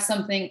she add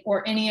something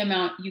or any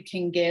amount you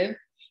can give?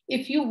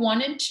 If you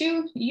wanted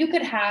to, you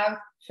could have,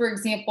 for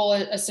example,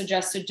 a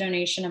suggested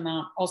donation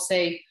amount, I'll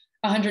say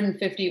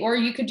 150, or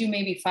you could do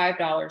maybe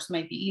 $5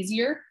 might be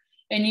easier.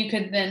 And you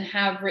could then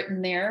have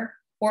written there,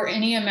 or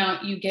any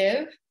amount you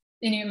give,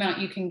 any amount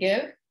you can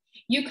give.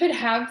 You could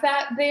have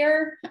that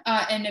there.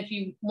 And if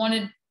you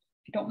wanted,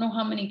 I don't know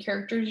how many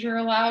characters you're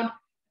allowed,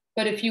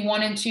 but if you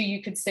wanted to,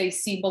 you could say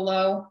see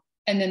below,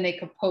 and then they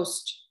could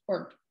post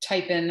or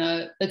type in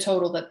the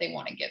total that they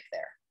want to give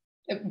there,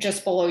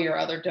 just below your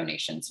other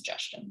donation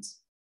suggestions.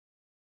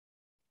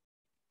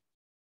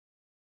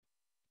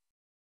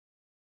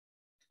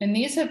 And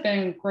these have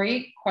been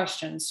great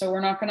questions. So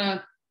we're not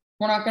gonna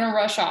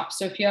rush off.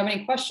 So if you have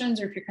any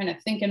questions, or if you're kind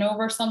of thinking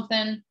over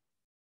something,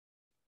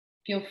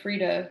 feel free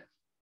to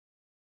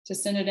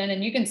send it in.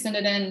 And you can send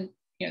it in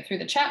through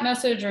the chat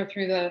message or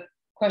through the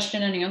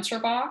question and answer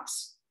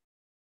box.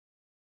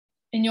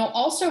 And you'll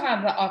also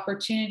have the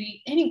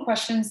opportunity, any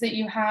questions that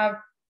you have,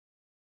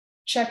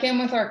 check in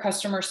with our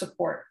customer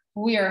support.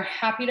 We are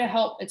happy to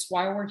help. It's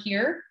why we're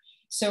here.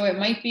 So it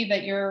might be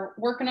that you're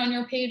working on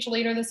your page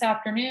later this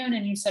afternoon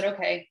and you said,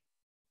 okay,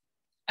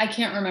 I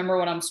can't remember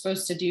what I'm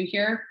supposed to do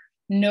here.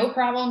 No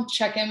problem.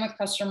 Check in with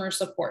customer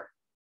support.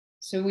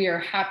 So we are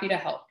happy to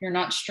help. You're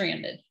not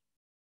stranded.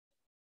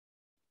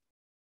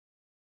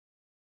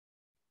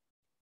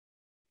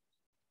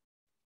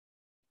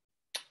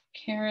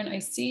 Karen, I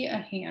see a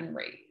hand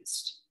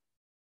raised.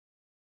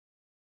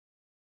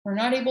 We're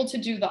not able to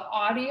do the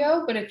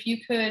audio, but if you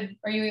could,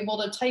 are you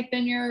able to type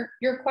in your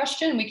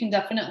question? We can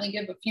definitely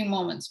give a few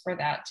moments for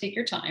that. Take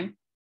your time.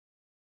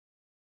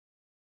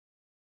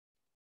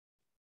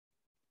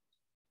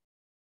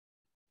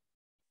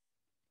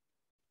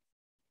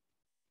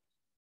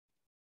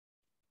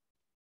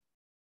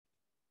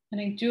 And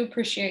I do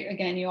appreciate,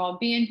 again, you all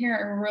being here.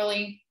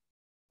 It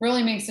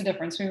really makes a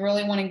difference. We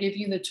really want to give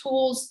you the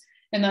tools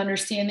and the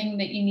understanding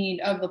that you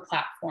need of the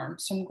platform.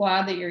 So I'm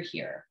glad that you're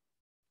here.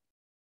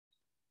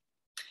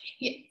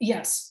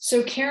 Yes.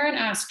 So Karen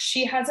asked,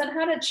 she hasn't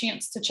had a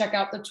chance to check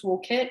out the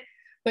toolkit,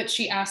 but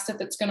she asked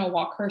if it's going to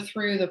walk her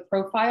through the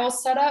profile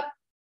setup.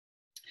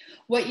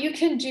 What you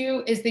can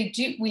do is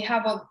we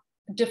have a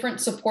different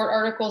support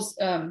articles,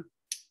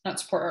 not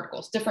support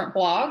articles, different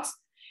blogs.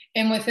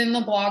 And within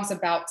the blogs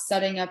about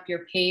setting up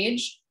your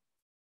page,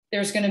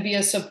 there's going to be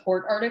a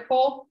support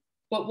article.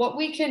 But what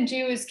we can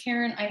do is,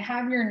 Karen, I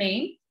have your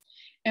name.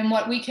 And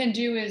what we can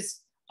do is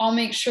I'll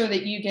make sure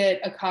that you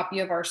get a copy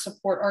of our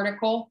support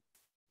article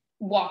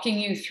walking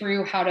you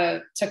through how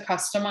to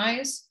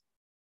customize.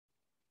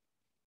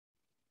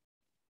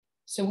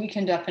 So we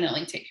can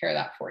definitely take care of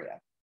that for you.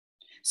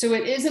 So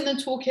it is in the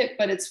toolkit,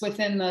 but it's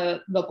within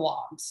the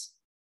blogs.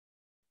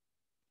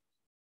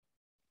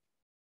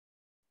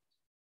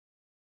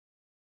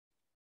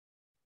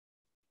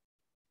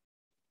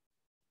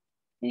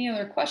 Any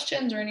other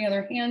questions or any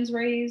other hands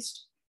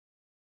raised?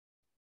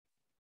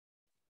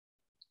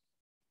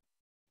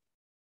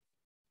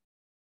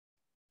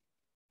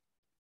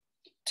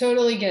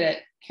 Totally get it.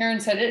 Karen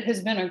said it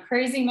has been a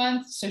crazy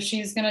month, so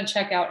she's going to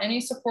check out any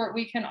support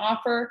we can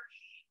offer.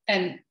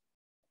 And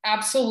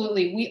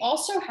absolutely, we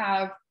also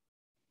have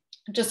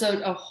just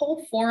a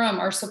whole forum,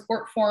 our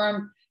support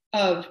forum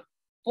of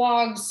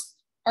blogs,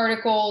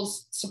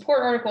 articles,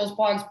 support articles,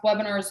 blogs,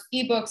 webinars,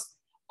 ebooks,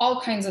 all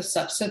kinds of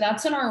stuff. So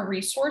that's in our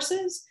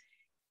resources.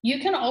 You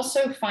can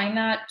also find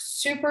that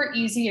super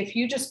easy if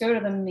you just go to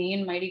the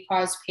main Mighty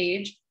Cause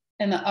page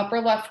in the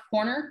upper left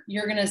corner.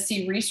 You're going to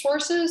see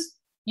resources.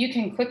 You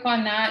can click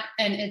on that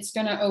and it's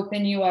going to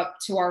open you up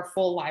to our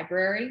full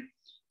library.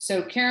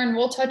 So Karen,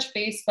 we'll touch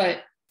base,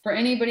 but for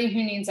anybody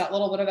who needs that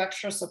little bit of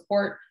extra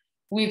support,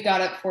 we've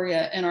got it for you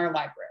in our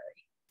library.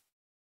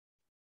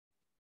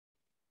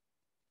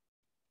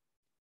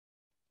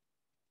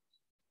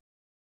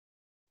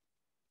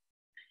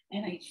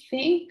 And I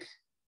think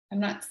I'm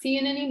not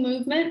seeing any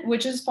movement,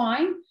 which is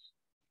fine.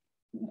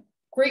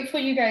 Grateful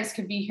you guys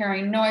could be here.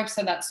 I know I've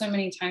said that so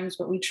many times,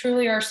 but we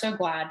truly are so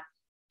glad.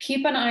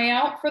 Keep an eye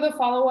out for the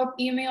follow-up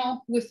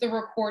email with the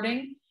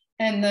recording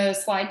and the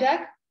slide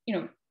deck.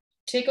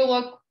 Take a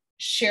look,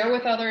 share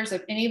with others.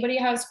 If anybody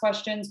has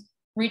questions,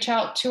 reach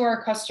out to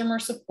our customer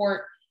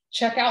support,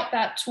 check out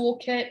that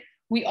toolkit.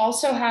 We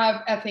also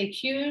have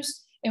FAQs,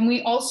 and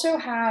we also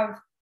have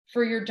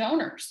for your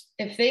donors,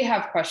 if they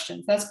have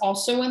questions, that's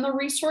also in the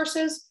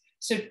resources.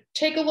 So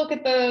take a look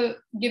at the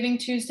Giving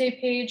Tuesday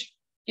page,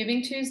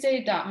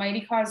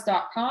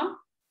 givingtuesday.mightycause.com.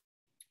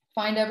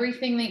 Find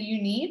everything that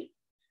you need.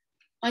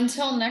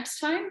 Until next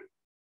time,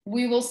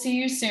 we will see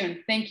you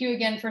soon. Thank you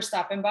again for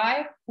stopping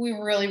by. We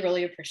really,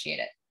 really appreciate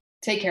it.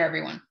 Take care,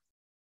 everyone.